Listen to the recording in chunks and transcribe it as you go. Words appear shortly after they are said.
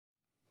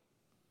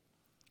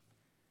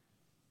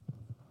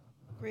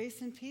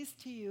Grace and peace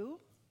to you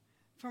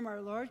from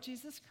our Lord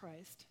Jesus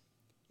Christ.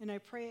 And I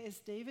pray as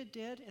David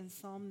did in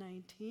Psalm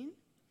 19,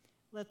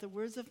 let the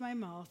words of my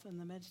mouth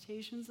and the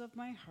meditations of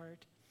my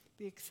heart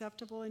be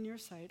acceptable in your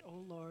sight,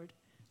 O Lord,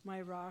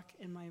 my rock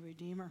and my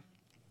redeemer.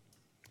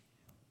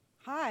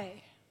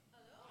 Hi.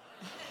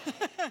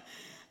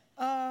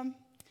 Hello.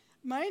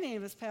 My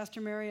name is Pastor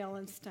Mary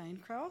Ellen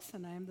Steinkraus,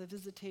 and I am the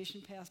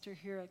visitation pastor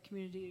here at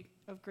Community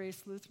of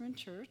Grace Lutheran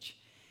Church.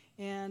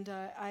 And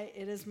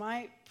it is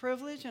my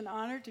privilege and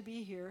honor to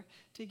be here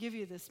to give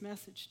you this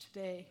message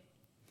today.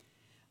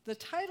 The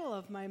title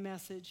of my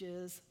message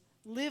is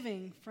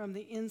Living from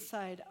the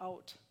Inside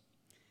Out.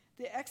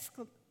 The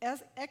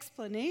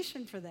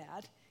explanation for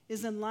that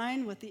is in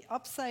line with the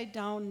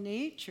upside-down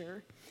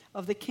nature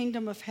of the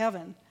kingdom of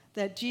heaven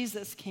that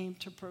Jesus came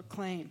to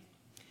proclaim.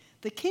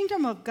 The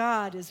kingdom of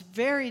God is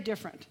very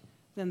different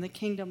than the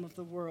kingdom of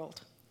the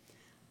world.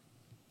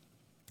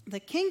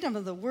 The kingdom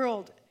of the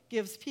world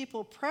gives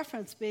people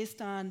preference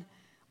based on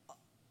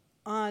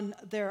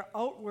their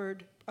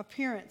outward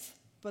appearance,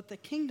 but the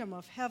kingdom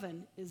of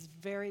heaven is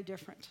very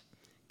different.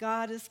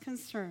 God is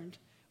concerned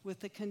with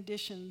the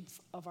conditions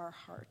of our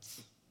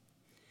hearts.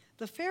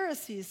 The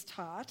Pharisees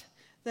taught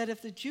that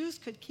if the Jews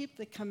could keep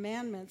the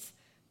commandments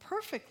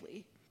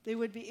perfectly, they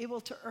would be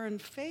able to earn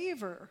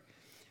favor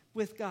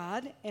with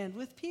God and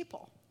with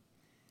people.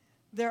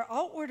 Their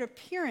outward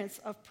appearance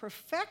of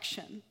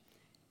perfection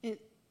in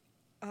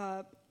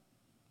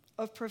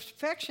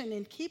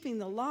keeping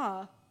the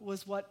law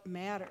was what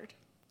mattered.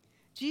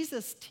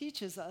 Jesus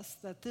teaches us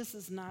that this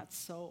is not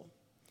so.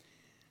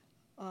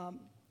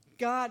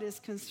 God is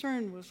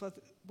concerned with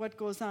what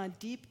goes on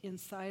deep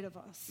inside of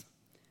us,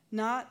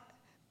 not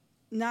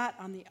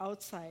on the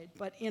outside,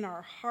 but in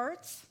our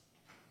hearts.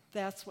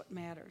 That's what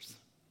matters.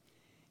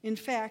 In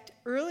fact,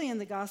 early in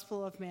the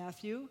Gospel of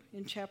Matthew,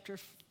 in chapter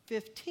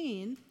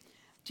 15,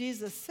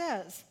 Jesus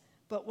says,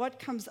 "But what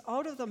comes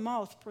out of the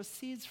mouth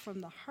proceeds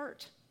from the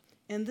heart,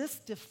 and this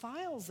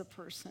defiles a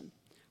person.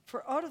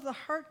 For out of the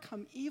heart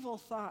come evil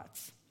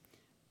thoughts,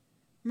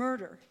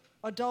 murder,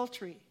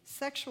 adultery,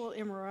 sexual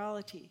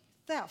immorality,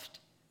 theft,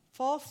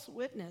 false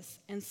witness,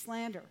 and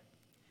slander.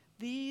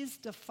 These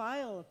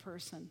defile a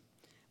person,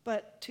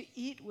 but to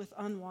eat with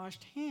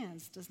unwashed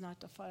hands does not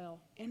defile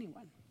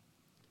anyone."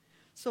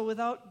 So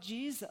without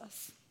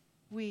Jesus,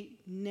 we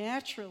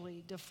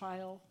naturally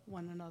defile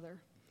one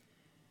another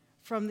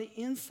from the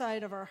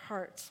inside of our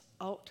hearts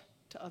out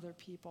to other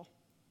people.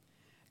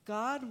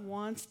 God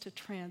wants to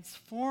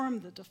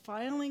transform the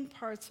defiling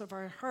parts of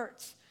our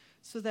hearts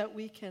so that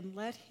we can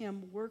let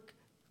him work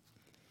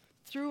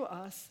through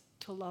us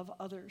to love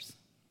others.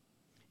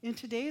 In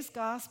today's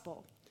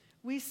gospel,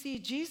 we see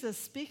Jesus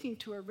speaking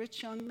to a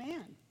rich young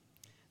man.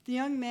 The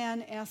young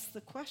man asks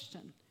the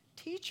question,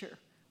 "Teacher,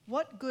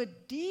 what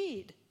good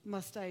deed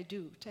must I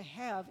do to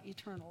have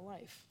eternal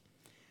life?"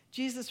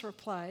 Jesus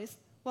replies,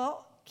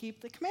 "Well,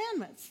 keep the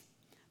commandments."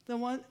 The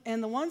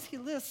ones he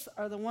lists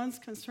are the ones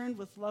concerned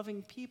with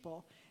loving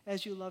people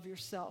as you love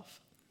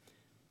yourself.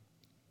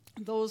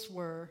 Those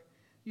were,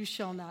 you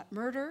shall not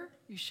murder,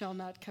 you shall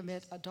not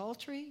commit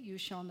adultery, you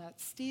shall not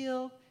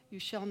steal, you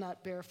shall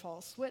not bear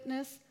false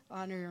witness,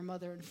 honor your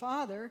mother and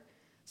father.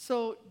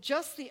 So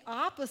just the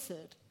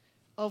opposite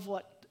of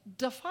what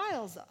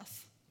defiles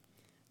us.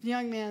 The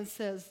young man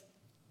says,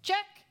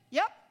 "Check,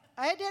 yep,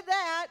 I did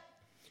that.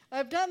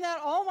 I've done that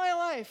all my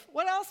life.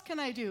 What else can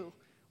I do?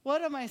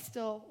 What am I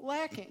still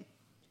lacking?"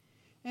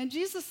 And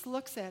Jesus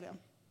looks at him,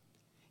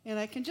 and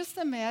I can just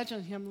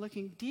imagine him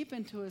looking deep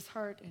into his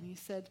heart, and he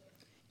said,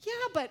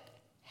 "Yeah, but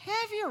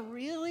have you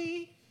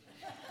really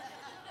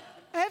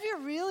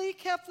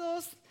kept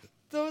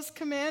those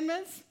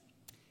commandments?"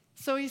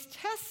 So he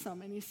tests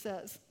him, and he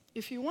says,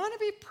 "If you want to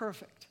be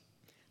perfect,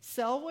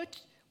 sell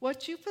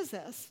what you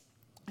possess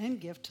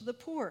and give to the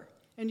poor,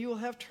 and you will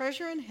have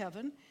treasure in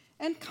heaven,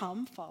 and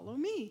come follow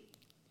me."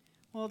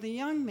 Well, the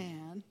young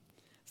man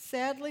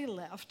sadly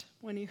left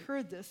when he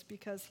heard this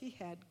because he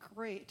had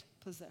great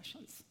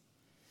possessions.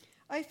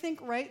 I think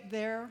right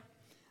there,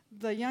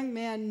 the young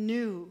man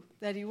knew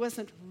that he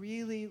wasn't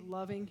really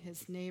loving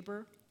his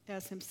neighbor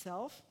as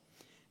himself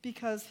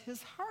because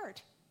his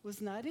heart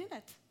was not in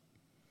it.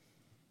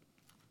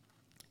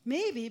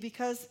 Maybe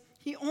because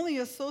he only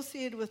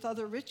associated with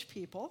other rich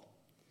people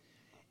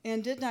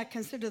and did not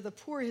consider the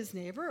poor his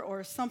neighbor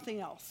or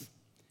something else.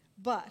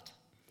 But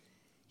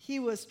he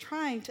was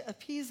trying to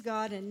appease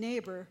God and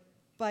neighbor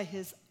by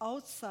his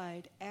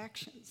outside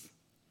actions.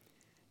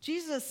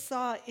 Jesus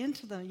saw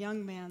into the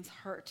young man's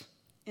heart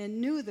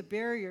and knew the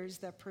barriers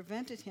that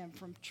prevented him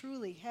from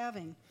truly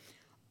having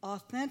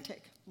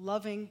authentic,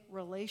 loving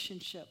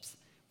relationships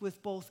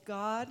with both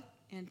God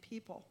and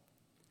people.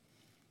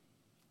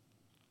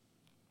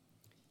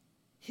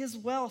 His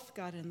wealth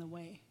got in the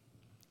way.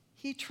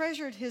 He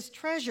treasured his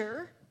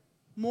treasure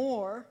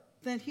more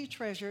than he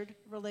treasured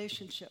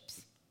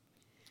relationships.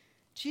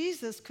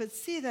 Jesus could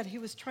see that he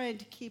was trying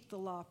to keep the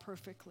law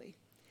perfectly,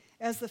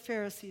 as the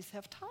Pharisees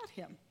have taught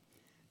him,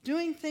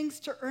 doing things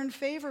to earn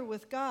favor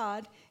with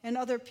God and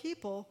other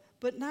people,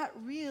 but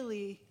not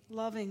really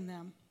loving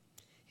them.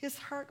 His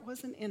heart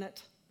wasn't in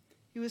it.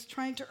 He was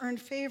trying to earn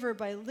favor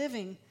by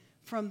living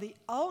from the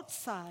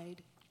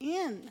outside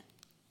in.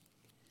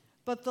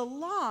 But the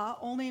law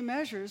only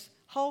measures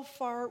how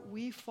far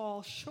we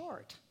fall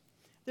short.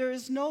 There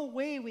is no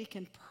way we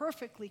can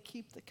perfectly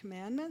keep the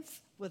commandments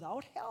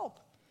without help.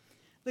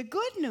 The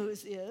good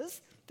news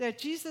is that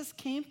Jesus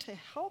came to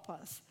help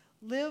us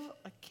live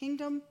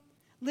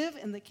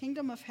in the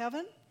kingdom of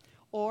heaven,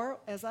 or,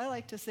 as I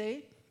like to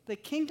say, the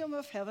kingdom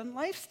of heaven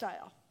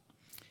lifestyle.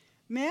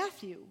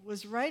 Matthew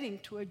was writing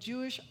to a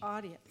Jewish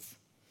audience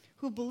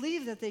who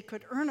believed that they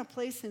could earn a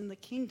place in the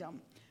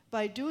kingdom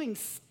by doing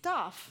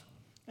stuff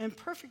and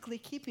perfectly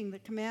keeping the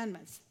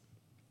commandments.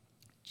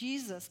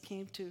 Jesus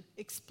came to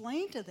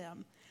explain to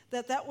them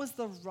that that was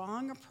the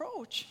wrong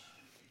approach.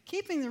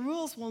 Keeping the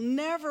rules will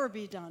never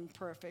be done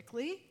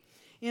perfectly.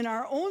 In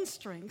our own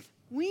strength,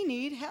 we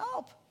need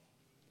help.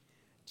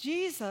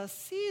 Jesus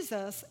sees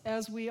us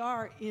as we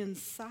are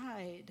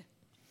inside.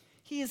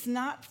 He is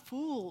not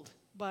fooled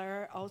by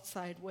our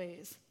outside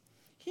ways.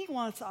 He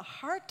wants a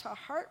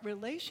heart-to-heart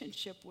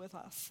relationship with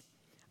us,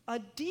 a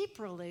deep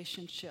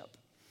relationship,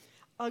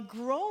 a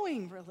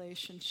growing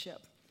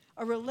relationship,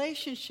 a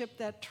relationship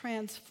that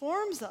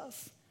transforms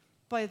us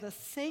by the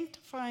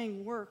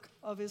sanctifying work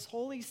of His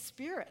Holy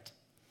Spirit.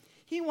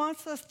 He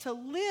wants us to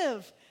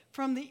live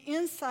from the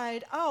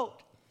inside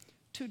out,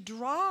 to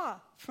draw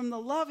from the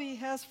love He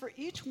has for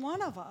each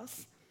one of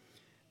us,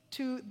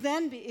 to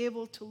then be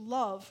able to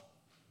love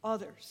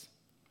others.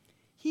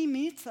 He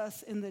meets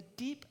us in the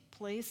deep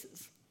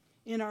places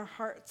in our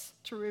hearts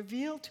to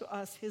reveal to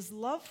us His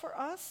love for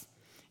us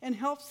and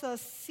helps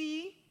us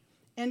see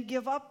and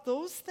give up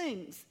those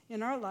things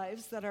in our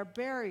lives that are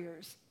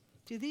barriers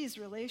to these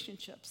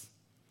relationships.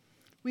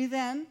 We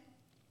then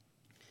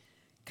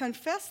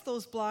confess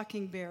those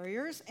blocking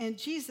barriers, and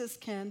Jesus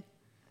can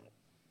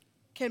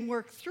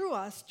work through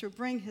us to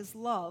bring His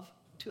love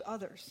to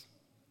others.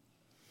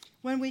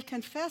 When we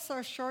confess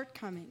our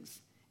shortcomings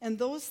and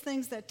those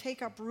things that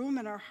take up room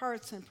in our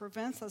hearts and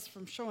prevents us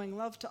from showing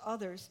love to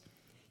others,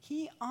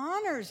 He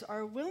honors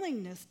our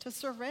willingness to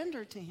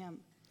surrender to Him.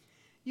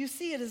 You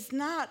see, it is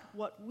not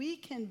what we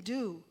can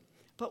do,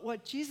 but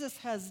what Jesus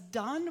has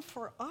done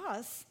for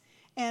us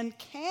and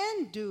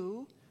can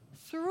do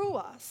through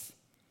us.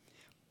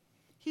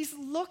 He's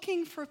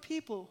looking for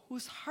people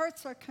whose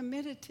hearts are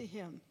committed to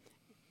Him.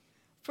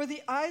 For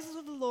the eyes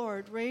of the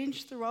Lord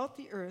range throughout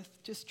the earth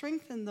to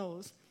strengthen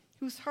those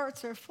whose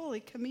hearts are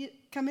fully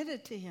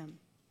committed to Him.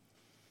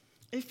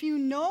 If you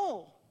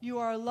know you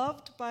are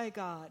loved by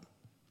God,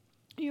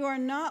 you are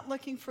not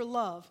looking for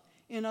love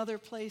in other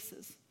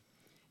places.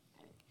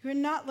 You're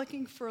not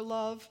looking for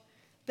love,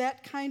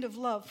 that kind of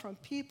love from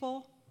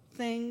people,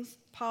 things,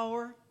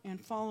 power, and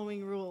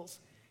following rules.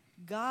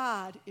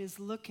 God is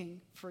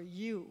looking for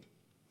you.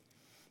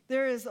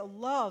 There is a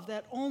love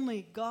that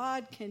only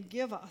God can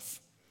give us.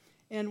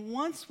 And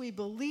once we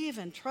believe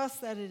and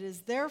trust that it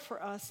is there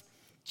for us,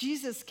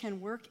 Jesus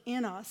can work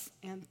in us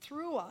and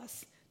through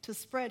us to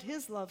spread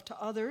His love to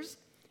others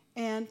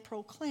and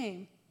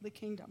proclaim the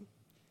kingdom.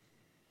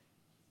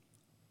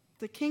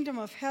 The kingdom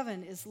of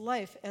heaven is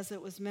life as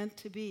it was meant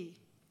to be,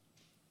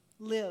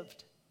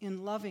 lived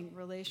in loving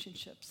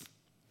relationships.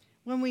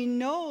 When we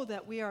know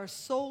that we are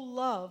so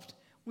loved,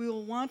 we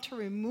will want to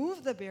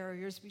remove the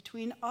barriers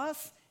between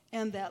us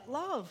and that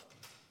love.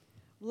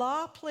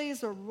 Law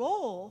plays a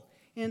role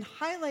in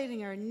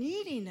highlighting our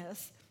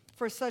neediness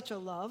for such a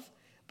love,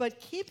 but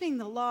keeping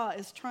the law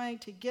is trying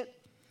to get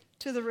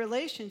to the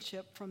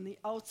relationship from the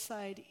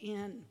outside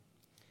in.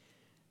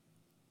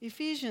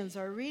 Ephesians,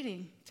 our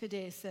reading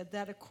today, said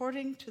that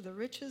according to the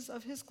riches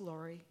of His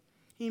glory,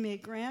 He may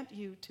grant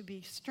you to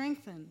be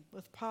strengthened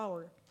with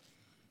power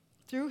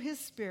through His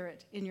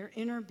Spirit in your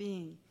inner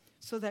being,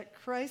 so that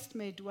Christ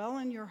may dwell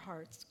in your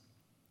hearts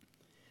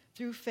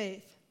through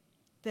faith,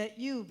 that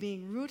you,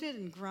 being rooted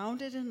and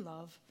grounded in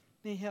love,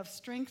 may have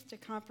strength to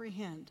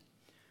comprehend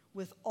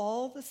with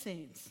all the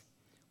saints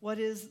what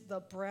is the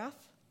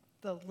breadth,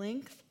 the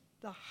length,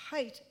 the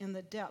height, and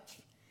the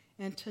depth,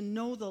 and to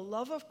know the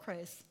love of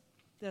Christ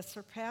that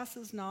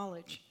surpasses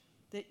knowledge,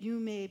 that you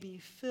may be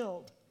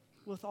filled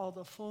with all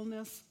the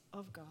fullness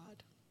of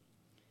God.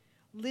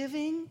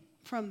 Living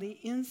from the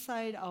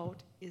inside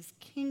out is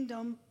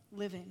kingdom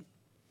living.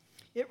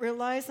 It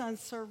relies on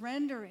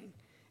surrendering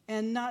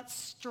and not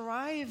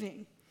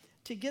striving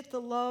to get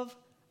the love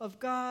of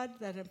God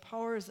that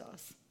empowers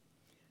us.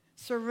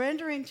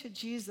 Surrendering to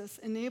Jesus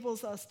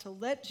enables us to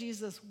let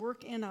Jesus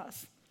work in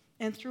us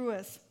and through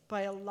us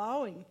by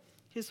allowing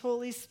His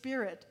Holy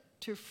Spirit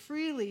to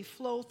freely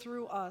flow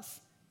through us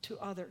to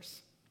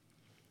others.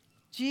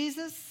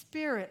 Jesus'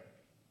 Spirit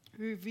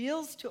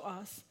reveals to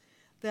us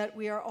that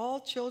we are all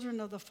children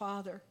of the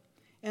Father,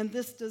 and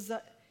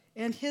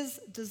His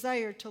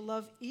desire to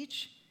love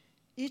each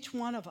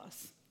one of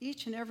us,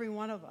 each and every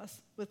one of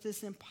us, with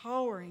this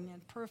empowering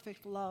and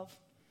perfect love.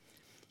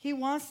 He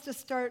wants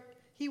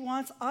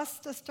us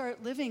to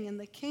start living in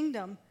the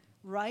kingdom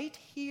right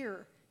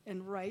here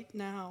and right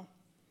now.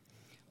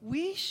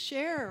 We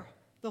share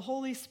the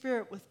Holy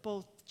Spirit with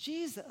both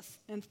Jesus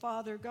and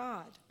Father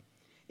God.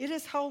 It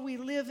is how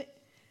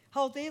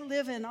they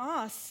live in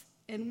us,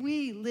 and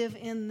we live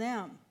in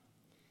them.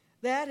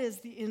 That is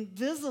the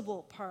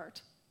invisible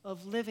part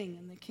of living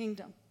in the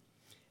kingdom.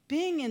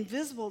 Being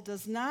invisible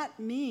does not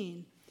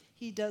mean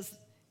he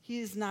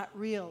is not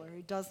real or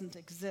he doesn't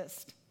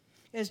exist.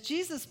 As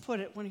Jesus put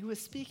it when he was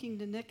speaking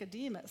to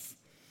Nicodemus,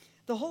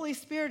 the Holy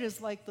Spirit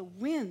is like the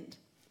wind.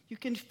 You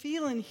can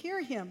feel and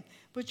hear him,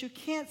 but you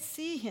can't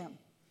see him.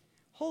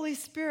 Holy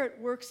Spirit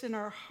works in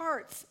our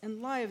hearts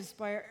and lives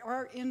by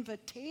our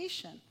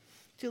invitation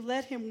to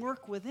let him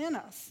work within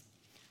us.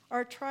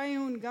 Our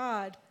triune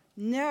God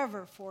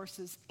never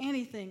forces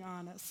anything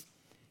on us.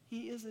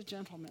 He is a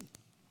gentleman.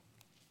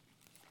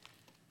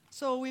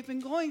 So we've been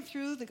going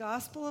through the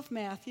Gospel of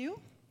Matthew,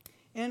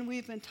 and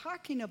we've been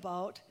talking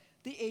about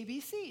the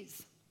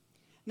ABCs.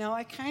 Now,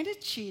 I kind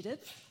of cheated.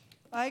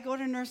 I go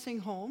to nursing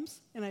homes,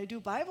 and I do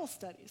Bible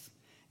studies.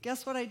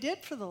 Guess what I did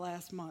for the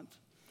last month?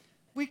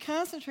 We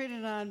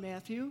concentrated on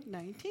Matthew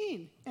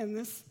 19 and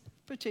this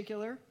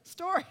particular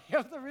story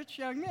of the rich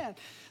young man.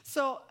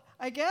 So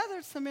I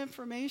gathered some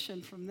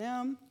information from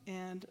them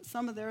and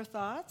some of their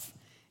thoughts,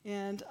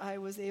 and I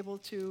was able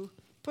to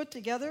put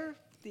together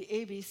the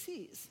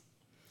ABCs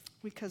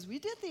because we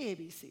did the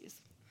ABCs.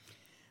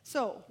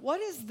 So what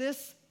is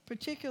this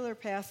particular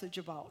passage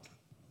about?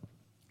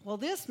 Well,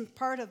 this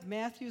part of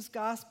Matthew's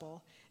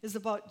gospel is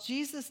about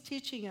Jesus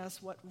teaching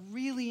us what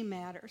really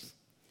matters.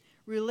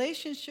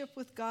 Relationship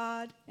with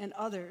God and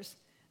others,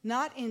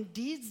 not in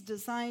deeds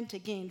designed to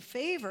gain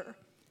favor,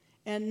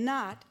 and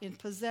not in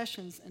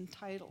possessions and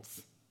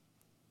titles.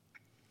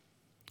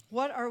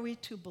 What are we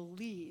to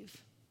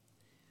believe?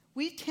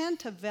 We tend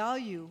to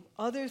value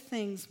other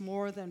things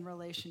more than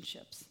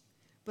relationships,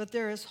 but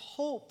there is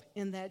hope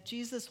in that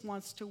Jesus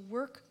wants to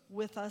work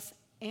with us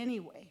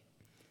anyway.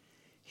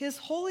 His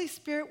Holy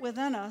Spirit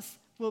within us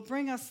will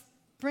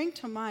bring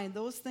to mind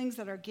those things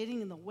that are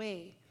getting in the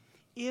way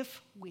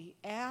if we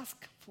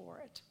ask for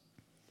it.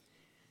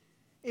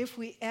 If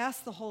we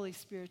ask the Holy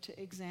Spirit to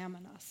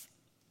examine us.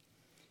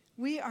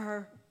 We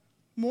are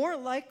more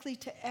likely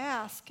to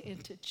ask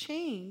and to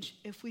change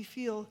if we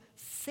feel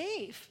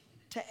safe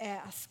to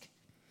ask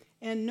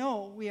and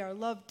know we are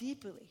loved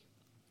deeply.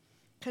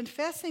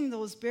 Confessing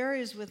those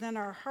barriers within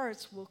our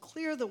hearts will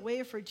clear the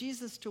way for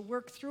Jesus to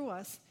work through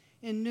us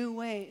in new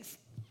ways.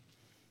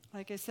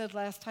 Like I said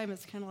last time,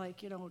 it's kind of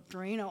like,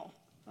 Drano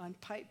on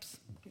pipes.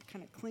 It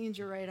kind of cleans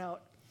you right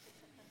out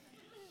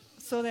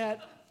so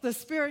that the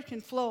Spirit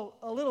can flow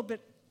a little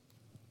bit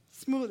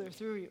smoother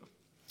through you.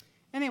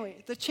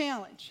 Anyway, the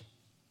challenge.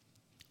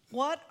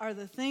 What are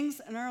the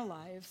things in our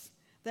lives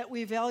that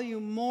we value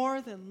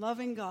more than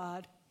loving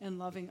God and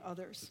loving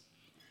others?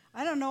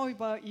 I don't know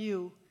about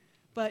you,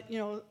 but,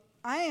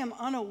 I am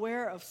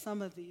unaware of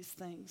some of these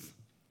things.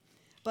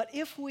 But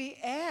if we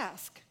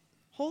ask,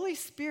 Holy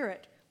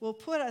Spirit will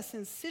put us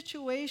in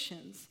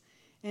situations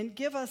and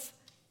give us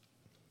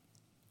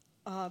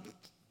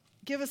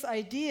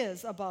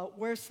ideas about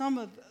where some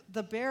of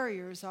the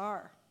barriers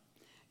are.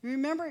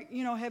 Remember,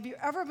 have you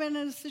ever been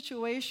in a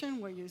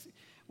situation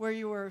where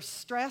you were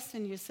stressed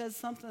and you said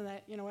something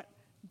that,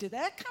 did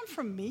that come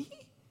from me?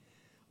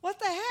 What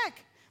the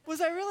heck? Was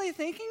I really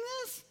thinking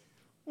this?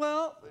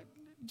 Well,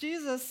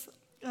 Jesus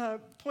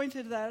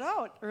pointed that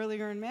out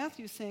earlier in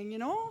Matthew, saying,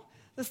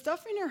 the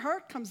stuff in your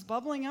heart comes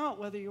bubbling out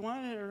whether you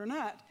want it or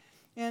not,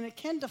 and it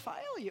can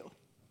defile you.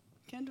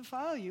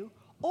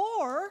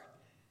 Or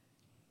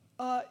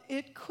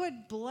it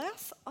could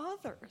bless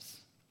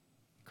others.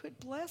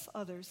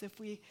 If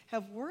we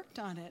have worked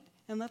on it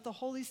and let the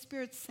Holy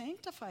Spirit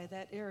sanctify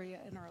that area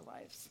in our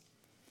lives.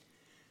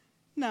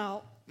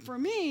 Now, for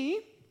me,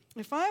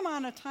 if I'm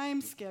on a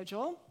time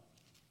schedule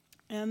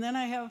and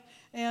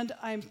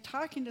I'm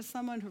talking to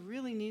someone who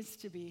really needs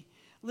to be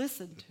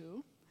listened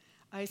to,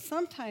 I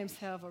sometimes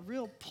have a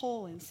real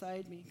pull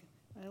inside me,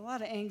 a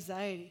lot of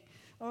anxiety.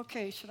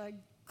 Okay, should I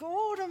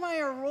go to my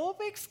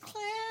aerobics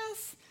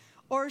class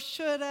or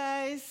should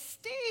I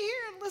stay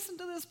here and listen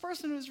to this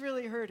person who's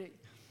really hurting?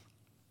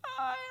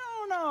 I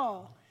don't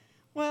know.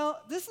 Well,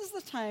 this is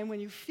the time when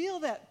you feel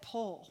that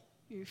pull,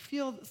 you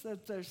feel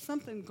that there's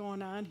something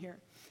going on here,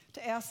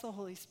 to ask the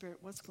Holy Spirit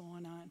what's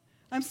going on.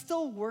 I'm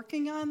still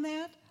working on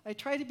that. I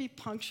try to be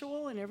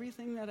punctual in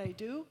everything that I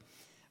do,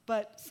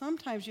 but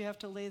sometimes you have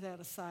to lay that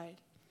aside.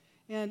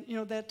 And,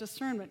 that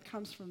discernment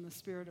comes from the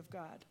Spirit of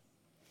God.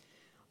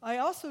 I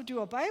also do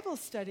a Bible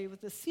study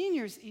with the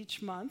seniors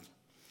each month.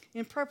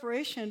 In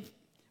preparation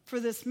for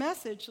this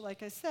message,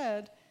 like I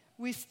said,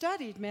 we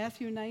studied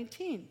Matthew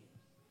 19.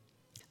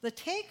 The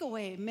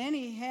takeaway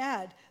many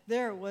had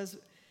there was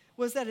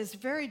that it's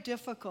very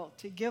difficult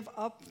to give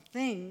up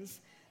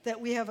things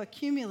that we have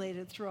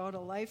accumulated throughout a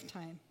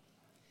lifetime.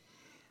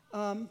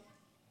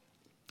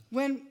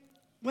 When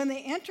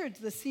they entered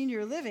the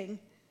senior living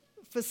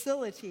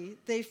facility,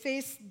 they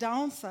faced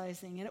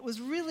downsizing, and it was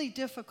really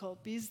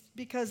difficult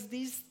because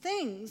these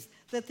things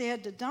that they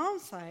had to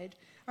downsize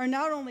are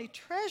not only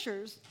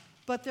treasures,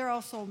 but they're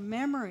also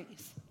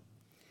memories.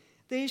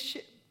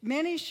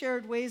 Many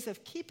shared ways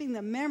of keeping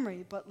the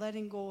memory but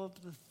letting go of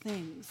the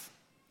things.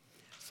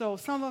 So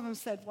some of them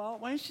said, well,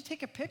 why don't you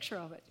take a picture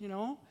of it,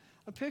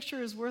 A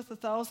picture is worth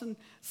 1,000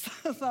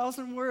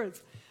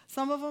 words.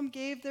 Some of them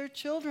gave their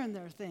children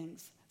their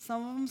things.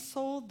 Some of them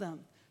sold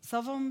them. Some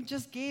of them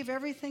just gave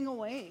everything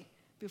away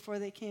before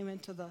they came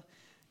into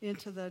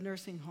the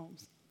nursing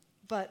homes.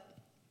 But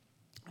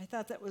I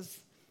thought that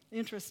was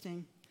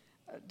interesting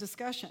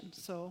discussion.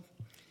 So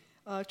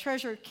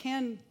treasure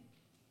can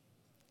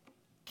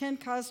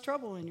cause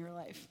trouble in your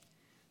life.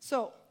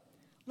 So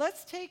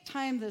let's take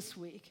time this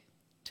week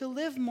to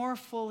live more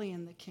fully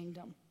in the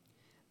kingdom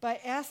by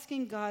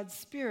asking God's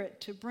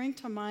Spirit to bring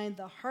to mind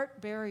the heart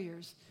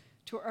barriers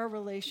to our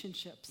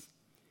relationships,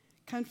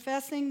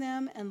 confessing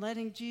them and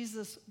letting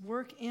Jesus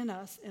work in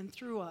us and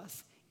through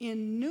us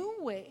in new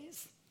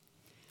ways.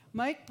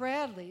 Mike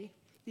Bradley,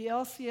 the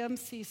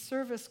LCMC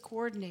service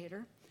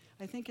coordinator,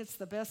 I think it's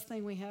the best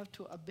thing we have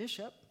to a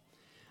bishop,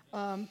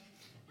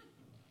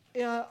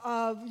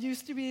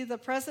 used to be the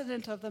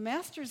president of the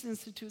Masters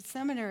Institute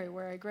Seminary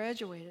where I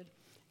graduated.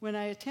 When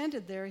I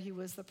attended there, he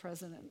was the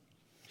president.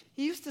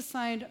 He used to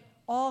sign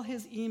all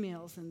his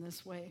emails in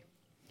this way.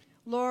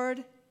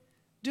 Lord,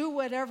 do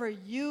whatever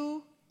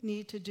you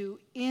need to do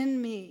in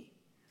me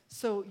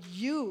so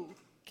you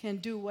can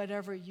do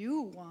whatever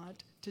you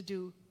want to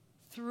do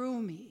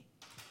through me.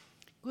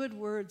 Good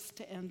words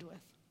to end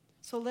with.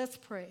 So let's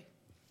pray.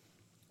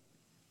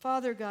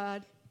 Father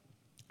God,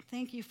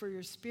 thank you for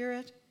your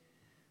Spirit,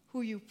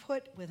 who you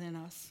put within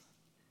us,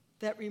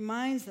 that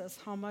reminds us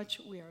how much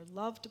we are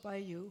loved by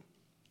you.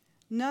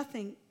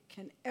 Nothing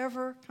can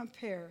ever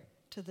compare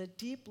to the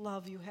deep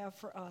love you have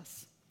for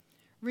us.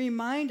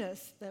 Remind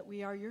us that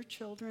we are your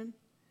children.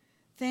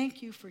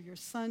 Thank you for your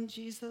Son,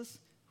 Jesus,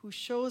 who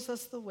shows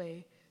us the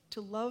way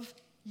to love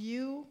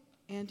you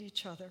and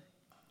each other.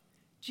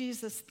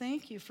 Jesus,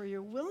 thank you for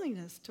your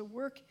willingness to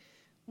work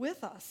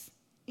with us,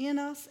 in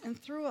us, and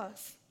through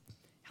us.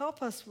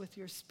 Help us with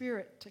your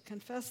Spirit to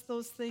confess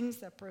those things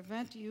that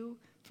prevent you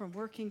from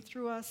working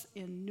through us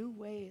in new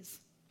ways.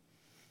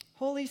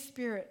 Holy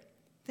Spirit,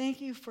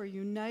 thank you for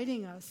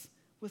uniting us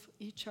with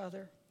each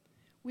other.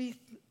 We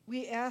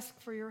ask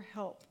for your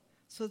help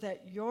so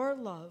that your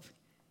love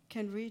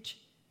can reach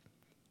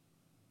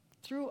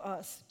through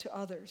us to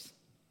others.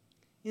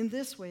 In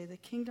this way, the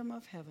kingdom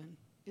of heaven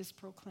is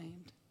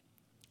proclaimed.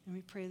 And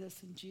we pray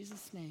this in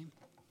Jesus' name.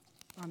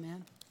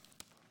 Amen.